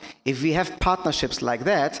now, if we have partnerships like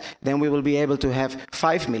that, then we will be able to have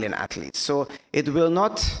 5 million athletes. So it will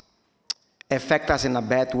not affect us in a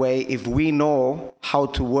bad way if we know how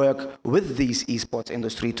to work with these esports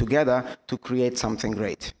industry together to create something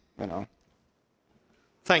great, you know.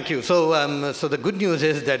 Thank you. So, so the good news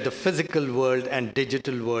is that the physical world and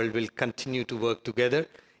digital world will continue to work together,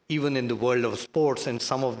 even in the world of sports, and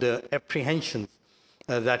some of the apprehensions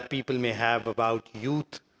that people may have about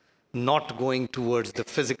youth not going towards the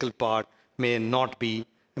physical part may not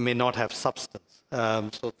have substance.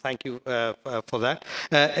 So thank you for that.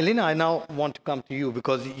 Elena, I now want to come to you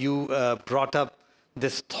because you brought up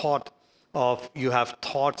this thought of you have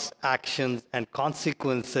thoughts, actions, and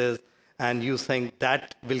consequences, and you think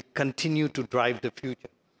that will continue to drive the future.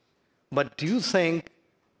 But do you think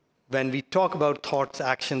when we talk about thoughts,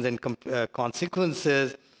 actions, and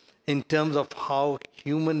consequences in terms of how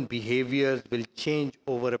human behaviors will change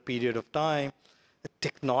over a period of time,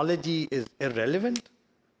 technology is irrelevant?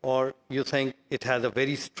 Or you think it has a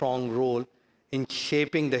very strong role in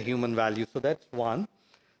shaping the human value? So that's one.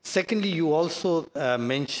 Secondly, you also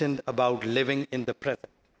mentioned about living in the present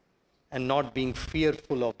and not being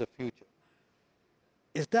fearful of the future.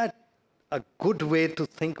 Is that a good way to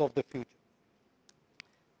think of the future?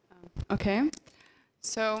 Okay.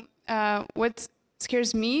 So what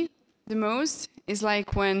scares me the most is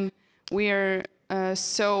like when we're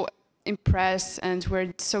so impressed and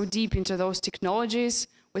we're so deep into those technologies.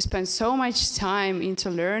 We spend so much time into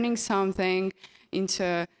learning something,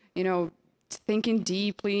 into, you know, thinking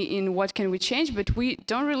deeply in what can we change, but we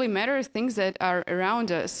don't really matter things that are around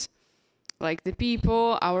us, like the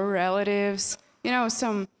people, our relatives, you know,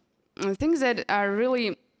 some things that are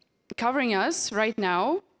really covering us right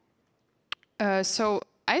now. So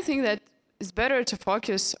I think that it's better to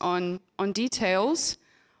focus on details,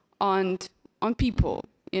 on people,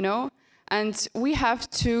 you know, and we have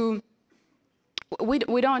to.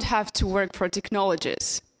 We don't have to work for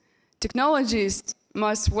technologies. Technologies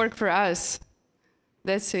must work for us.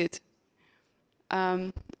 That's it.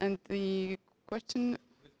 And the question.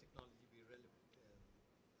 Will technology be relevant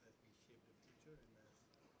as we shape the future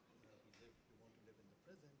and as we want to live in the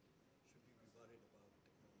present? Should we be worried about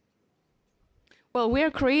technology? Well, we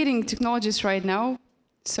are creating technologies right now,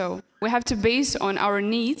 so we have to base on our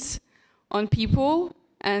needs, on people,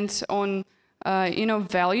 and on you know,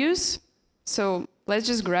 values. So let's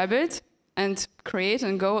just grab it and create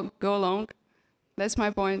and go along. That's my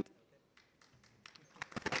point.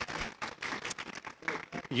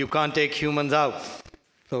 You can't take humans out.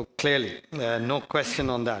 So clearly, no question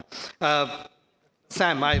on that.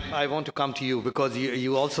 Sam, I want to come to you because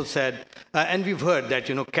you also said, and we've heard that,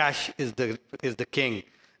 you know, cash is the king.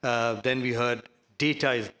 Then we heard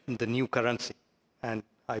data is the new currency, and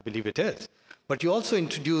I believe it is. But you also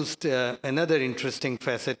introduced another interesting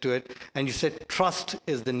facet to it, and you said trust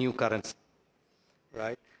is the new currency,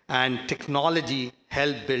 right? and technology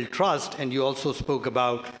help build trust. And you also spoke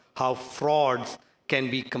about how frauds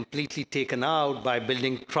can be completely taken out by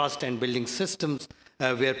building trust and building systems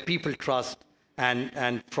where people trust,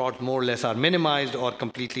 and fraud more or less are minimized or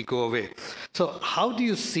completely go away. So how do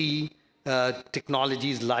you see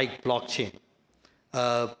technologies like blockchain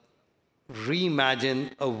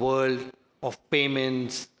reimagine a world of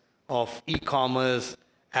payments, of e-commerce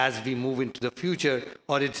as we move into the future,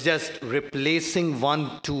 or it's just replacing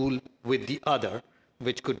one tool with the other,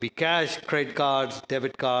 which could be cash, credit cards,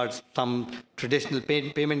 debit cards, some traditional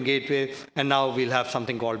payment gateway, and now we'll have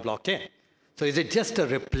something called blockchain. So is it just a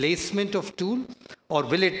replacement of tool, or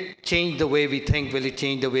will it change the way we think? Will it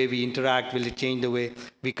change the way we interact? Will it change the way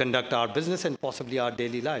we conduct our business and possibly our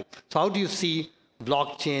daily life? So how do you see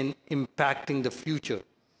blockchain impacting the future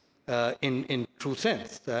in true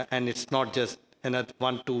sense? And it's not just another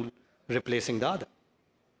one tool replacing the other.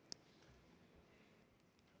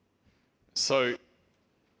 So,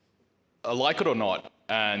 like it or not,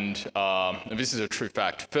 and this is a true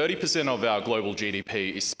fact, 30% of our global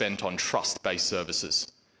GDP is spent on trust-based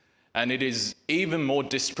services. And it is even more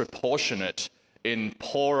disproportionate in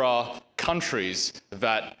poorer countries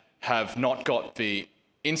that have not got the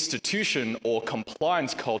institution or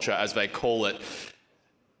compliance culture, as they call it.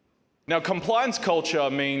 Now, compliance culture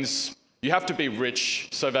means you have to be rich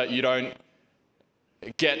so that you don't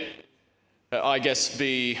get, I guess,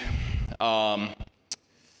 the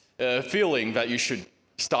feeling that you should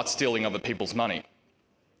start stealing other people's money.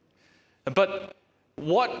 But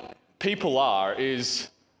what people are is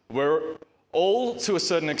we're all, to a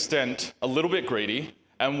certain extent, a little bit greedy,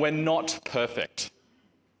 and we're not perfect.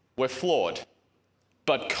 We're flawed.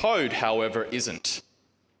 But code, however, isn't.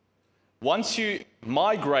 Once you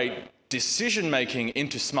migrate decision-making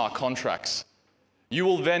into smart contracts, you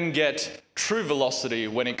will then get true velocity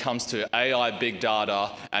when it comes to AI, big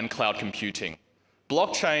data, and cloud computing.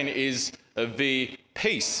 Blockchain is the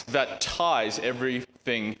piece that ties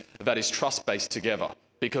everything that is trust-based together,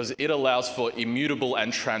 because it allows for immutable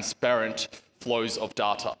and transparent flows of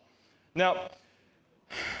data. Now,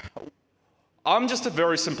 I'm just a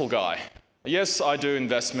very simple guy. Yes, I do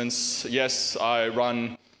investments. Yes, I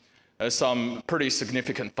run some pretty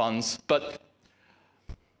significant funds. But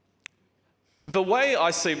the way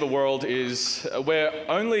I see the world is we're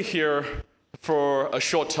only here for a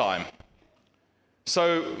short time.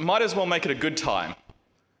 So might as well make it a good time.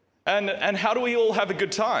 And how do we all have a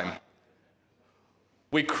good time?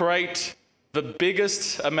 We create the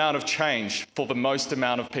biggest amount of change for the most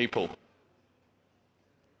amount of people.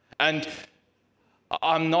 And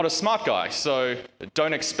I'm not a smart guy, so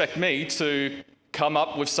don't expect me to come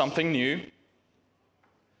up with something new.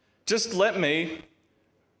 Just let me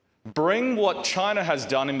bring what China has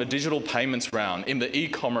done in the digital payments round, in the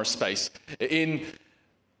e-commerce space, in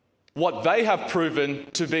what they have proven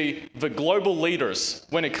to be the global leaders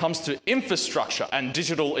when it comes to infrastructure and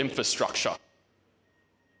digital infrastructure,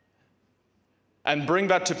 and bring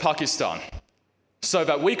that to Pakistan so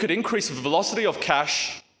that we could increase the velocity of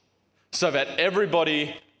cash so that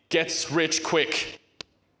everybody gets rich quick.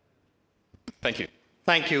 Thank you.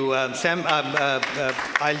 Thank you, Sam.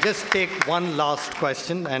 I'll just take one last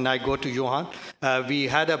question, and I go to Johan. We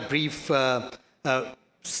had a brief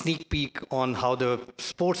sneak peek on how the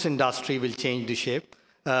sports industry will change the shape,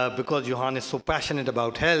 because Johan is so passionate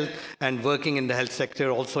about health and working in the health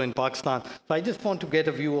sector also in Pakistan. So I just want to get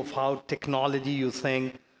a view of how technology, you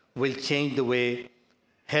think, will change the way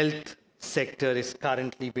health sector is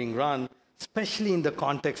currently being run, especially in the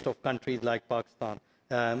context of countries like Pakistan,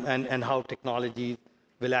 and how technology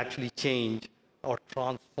will actually change or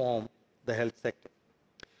transform the health sector.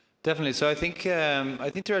 Definitely. So I think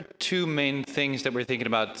there are two main things that we're thinking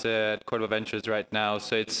about at Corley Ventures right now.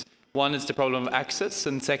 So it's one is the problem of access,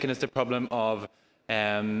 and second is the problem of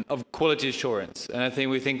quality assurance. And I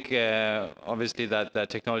think we think obviously that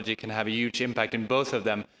technology can have a huge impact in both of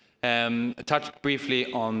them. Touched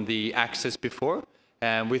briefly on the access before.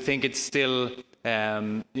 We think it's still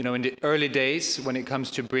in the early days when it comes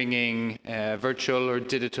to bringing virtual or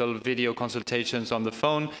digital video consultations on the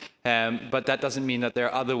phone, but that doesn't mean that there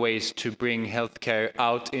are other ways to bring healthcare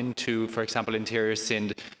out into, for example, interior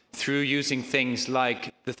Sindh, through using things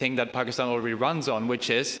like the thing that Pakistan already runs on, which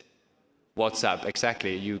is WhatsApp.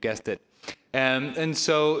 Exactly, you guessed it. And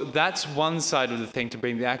so that's one side of the thing to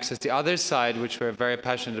bring the access. The other side, which we're very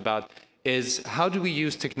passionate about, is how do we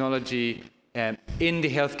use technology in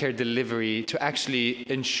the healthcare delivery to actually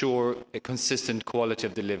ensure a consistent quality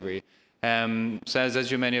of delivery. So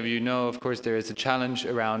as many of you know, of course, there is a challenge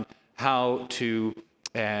around how to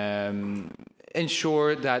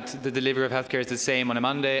ensure that the delivery of healthcare is the same on a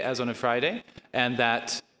Monday as on a Friday, and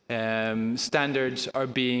that standards are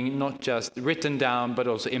being not just written down, but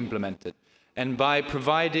also implemented. And by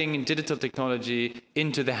providing digital technology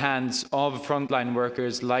into the hands of frontline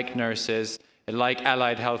workers like nurses, like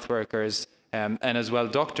allied health workers, and as well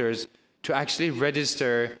doctors, to actually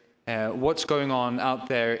register what's going on out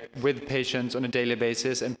there with patients on a daily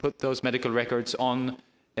basis and put those medical records on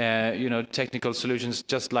technical solutions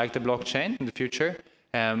just like the blockchain in the future,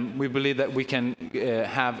 we believe that we can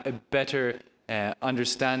have a better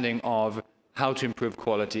understanding of how to improve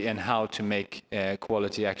quality and how to make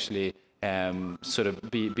quality actually sort of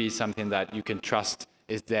be something that you can trust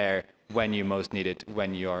is there when you most need it,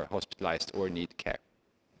 when you're hospitalized or need care.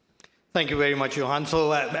 Thank you very much, Johan.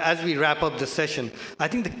 So as we wrap up the session, I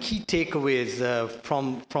think the key takeaways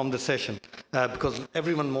from the session, because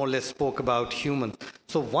everyone more or less spoke about humans.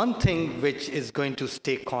 So one thing which is going to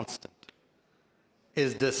stay constant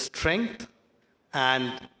is the strength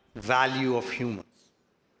and value of humans.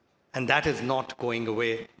 And that is not going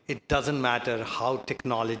away. It doesn't matter how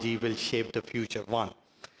technology will shape the future, one.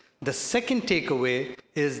 The second takeaway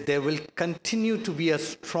is there will continue to be a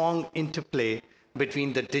strong interplay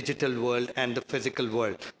between the digital world and the physical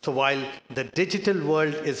world. So while the digital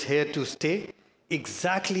world is here to stay,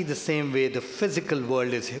 exactly the same way the physical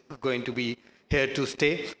world is going to be here to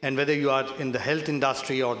stay. And whether you are in the health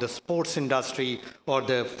industry or the sports industry or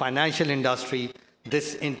the financial industry,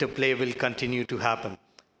 this interplay will continue to happen.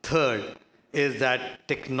 Third is that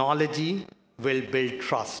technology will build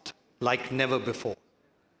trust like never before.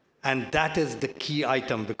 And that is the key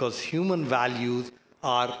item, because human values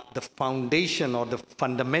are the foundation, or the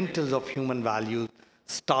fundamentals of human values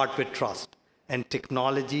start with trust. And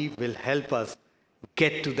technology will help us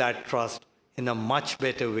get to that trust in a much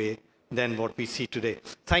better way than what we see today.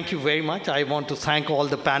 Thank you very much. I want to thank all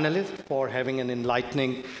the panelists for having an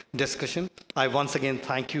enlightening discussion. I once again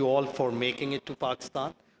thank you all for making it to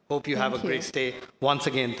Pakistan. Hope you have a great stay. Once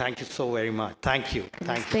again, thank you so very much. Thank you.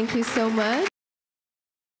 Thank you so much.